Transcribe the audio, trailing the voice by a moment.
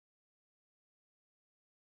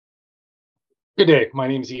Good day. My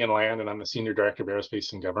name is Ian Land, and I'm the Senior Director of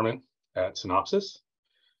Aerospace and Government at Synopsys.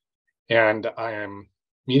 And I am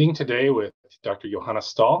meeting today with Dr. Johannes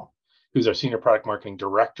Stahl, who's our Senior Product Marketing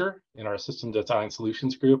Director in our System Design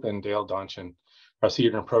Solutions Group, and Dale Donchen, our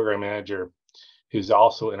Senior Program Manager, who's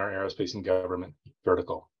also in our Aerospace and Government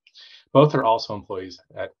vertical. Both are also employees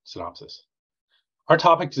at Synopsys. Our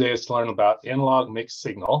topic today is to learn about analog mixed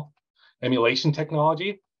signal, emulation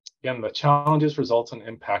technology, and the challenges, results, and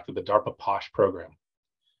impact of the DARPA POSH program.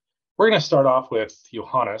 We're going to start off with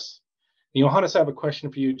Johannes. Johannes, I have a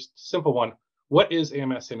question for you, just a simple one. What is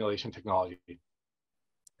AMS simulation technology?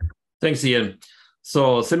 Thanks, Ian.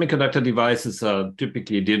 So semiconductor devices are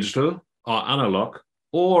typically digital or analog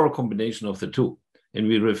or a combination of the two. And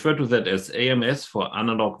we refer to that as AMS for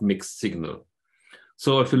analog mixed signal.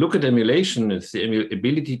 So if you look at emulation, it's the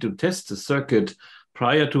ability to test the circuit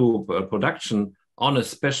prior to production on a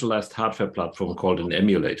specialized hardware platform called an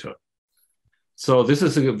emulator. So this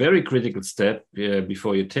is a very critical step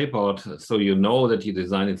before you tape out, so you know that your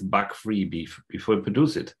design is bug-free before you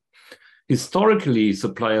produce it. Historically,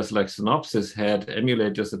 suppliers like Synopsys had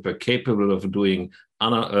emulators that were capable of doing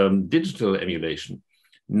digital emulation.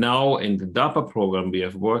 Now in the DARPA program, we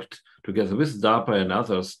have worked together with DARPA and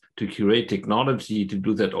others to curate technology to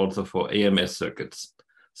do that also for AMS circuits.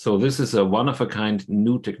 So this is a one-of-a-kind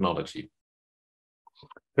new technology.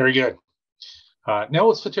 Very good. Now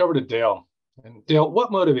we'll switch over to Dale. And Dale,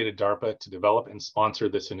 what motivated DARPA to develop and sponsor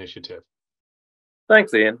this initiative?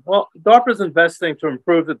 Thanks, Ian. Well, DARPA is investing to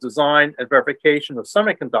improve the design and verification of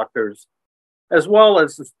semiconductors, as well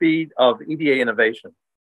as the speed of EDA innovation.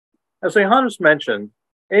 As Johannes mentioned,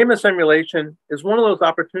 AMS emulation is one of those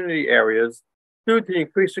opportunity areas due to the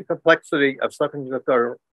increasing complexity of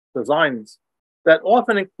semiconductor designs that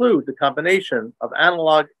often include the combination of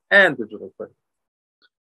analog and digital equipment.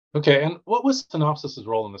 Okay, and what was Synopsys'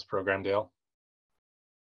 role in this program, Dale?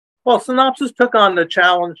 Well, Synopsys took on the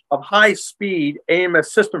challenge of high-speed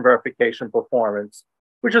AMS system verification performance,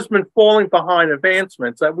 which has been falling behind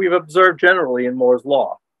advancements that we've observed generally in Moore's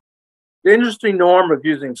Law. The industry norm of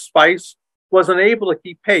using SPICE was unable to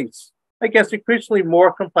keep pace against increasingly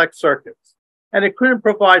more complex circuits, and it couldn't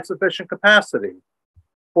provide sufficient capacity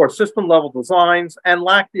for system-level designs and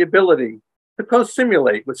lacked the ability to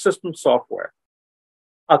co-simulate with system software.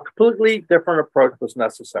 A completely different approach was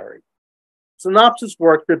necessary. Synopsys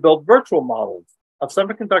worked to build virtual models of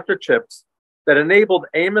semiconductor chips that enabled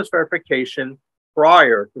AMS verification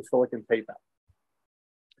prior to silicon tape-out.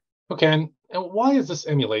 Okay, and why is this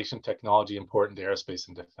emulation technology important to aerospace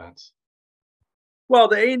and defense? Well,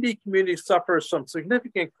 the A&D community suffers some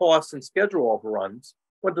significant costs and schedule overruns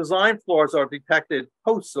when design flaws are detected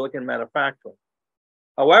post-silicon manufacturing.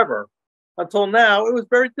 However, until now, it was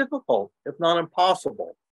very difficult, if not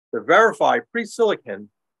impossible, to verify pre-silicon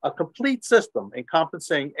a complete system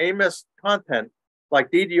encompassing AMS content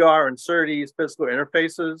like DDR and SerDes physical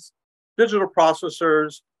interfaces, digital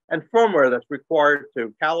processors, and firmware that's required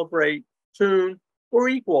to calibrate, tune, or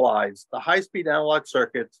equalize the high-speed analog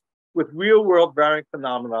circuits with real-world varying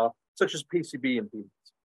phenomena such as PCB impedance.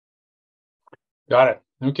 Got it.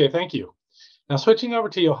 Okay, thank you. Now switching over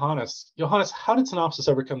to Johannes. Johannes, how did Synopsys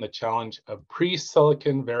overcome the challenge of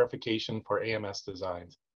pre-silicon verification for AMS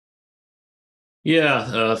designs?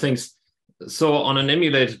 Yeah, thanks. So on an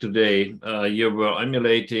emulator today, you were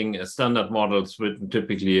emulating standard models written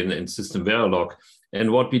typically in System Verilog. And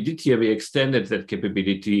what we did here, we extended that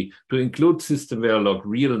capability to include System Verilog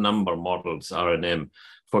real number models, RNM,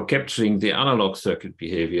 for capturing the analog circuit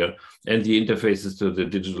behavior and the interfaces to the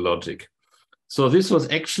digital logic. So this was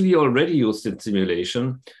actually already used in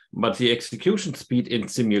simulation, but the execution speed in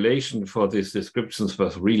simulation for these descriptions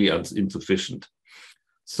was really insufficient.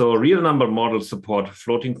 So real number models support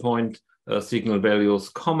floating point signal values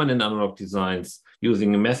common in analog designs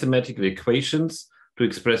using mathematical equations to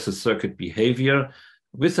express the circuit behavior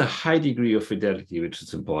with a high degree of fidelity, which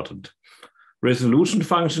is important. Resolution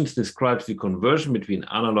functions describe the conversion between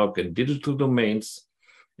analog and digital domains,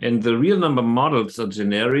 and the real number models are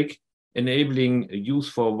generic, enabling use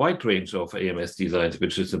for a wide range of AMS designs,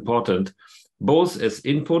 which is important, both as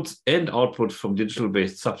inputs and outputs from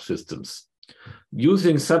digital-based subsystems.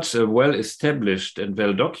 Using such a well-established and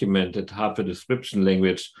well-documented hardware description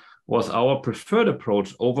language was our preferred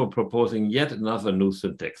approach over proposing yet another new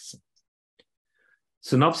syntax.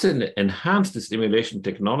 Synopsys enhanced this emulation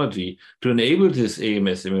technology to enable this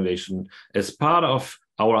AMS emulation as part of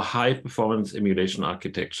our high-performance emulation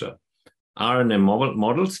architecture. RNM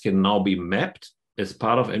models can now be mapped as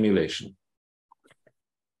part of emulation.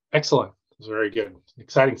 Excellent. That's very good.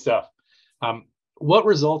 Exciting stuff. What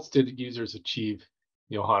results did users achieve,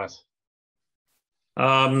 Johannes?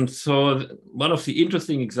 So one of the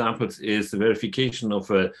interesting examples is the verification of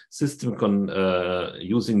a system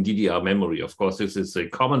using DDR memory. Of course, this is a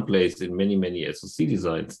commonplace in many SoC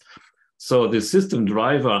designs. So the system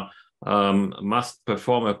driver must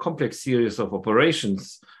perform a complex series of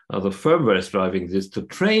operations. The firmware is driving this to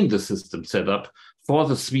train the system setup for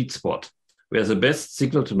the sweet spot, where the best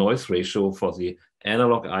signal-to-noise ratio for the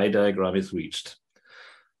analog eye diagram is reached.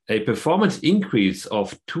 A performance increase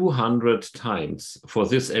of 200 times for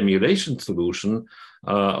this emulation solution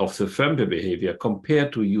of the firmware behavior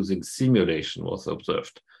compared to using simulation was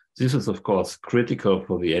observed. This is, of course, critical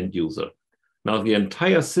for the end user. Now, the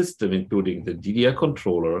entire system, including the DDR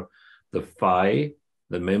controller, the PHY,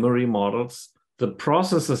 the memory models, the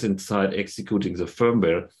processors inside executing the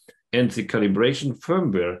firmware, and the calibration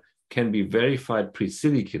firmware can be verified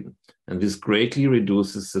pre-silicon, and this greatly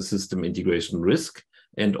reduces the system integration risk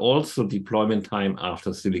and also deployment time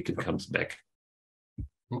after silicon comes back.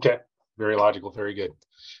 Okay, very logical, very good.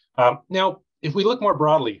 Now, if we look more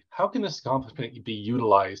broadly, how can this accomplishment be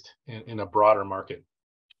utilized in a broader market?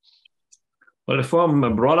 Well, from a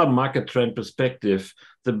broader market trend perspective,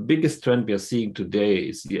 the biggest trend we are seeing today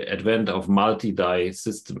is the advent of multi-die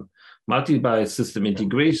system. Multi-die system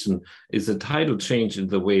integration is a tidal change in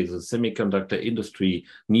the way the semiconductor industry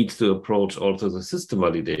needs to approach also the system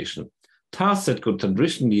validation. Tasks that could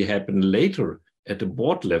traditionally happen later at the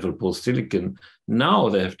board level post-silicon, now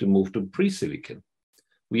they have to move to pre-silicon.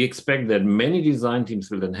 We expect that many design teams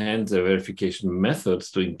will enhance their verification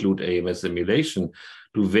methods to include AMS emulation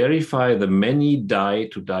to verify the many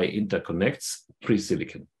die-to-die interconnects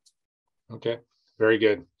pre-silicon. Okay, very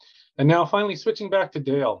good. And now finally switching back to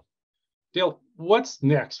Dale. Dale, what's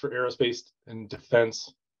next for aerospace and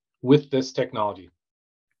defense with this technology?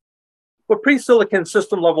 For pre-silicon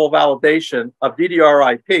system level validation of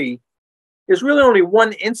DDR IP is really only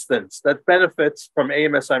one instance that benefits from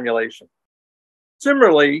AMS emulation.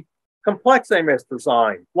 Similarly, complex AMS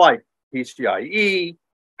design like PCIe,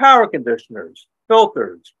 power conditioners,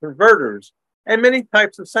 filters, converters, and many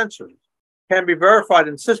types of sensors can be verified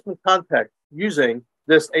in system context using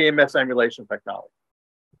this AMS emulation technology.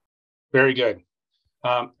 Very good.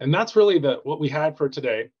 And that's really what we had for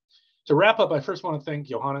today. To wrap up, I first want to thank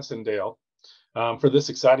Johannes and Dale for this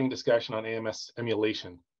exciting discussion on AMS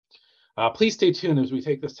emulation. Please stay tuned as we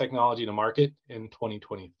take this technology to market in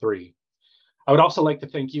 2023. I would also like to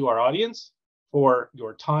thank you, our audience, for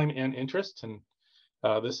your time and interest. And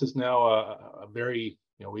this is now a very,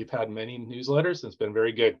 we've had many newsletters, and it's been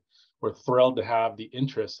very good. We're thrilled to have the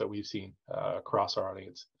interest that we've seen across our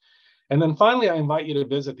audience. And then finally, I invite you to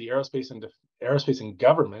visit the Aerospace and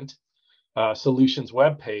Government Solutions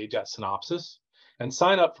webpage at Synopsys and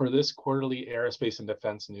sign up for this quarterly aerospace and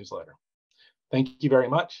defense newsletter. Thank you very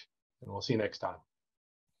much, and we'll see you next time.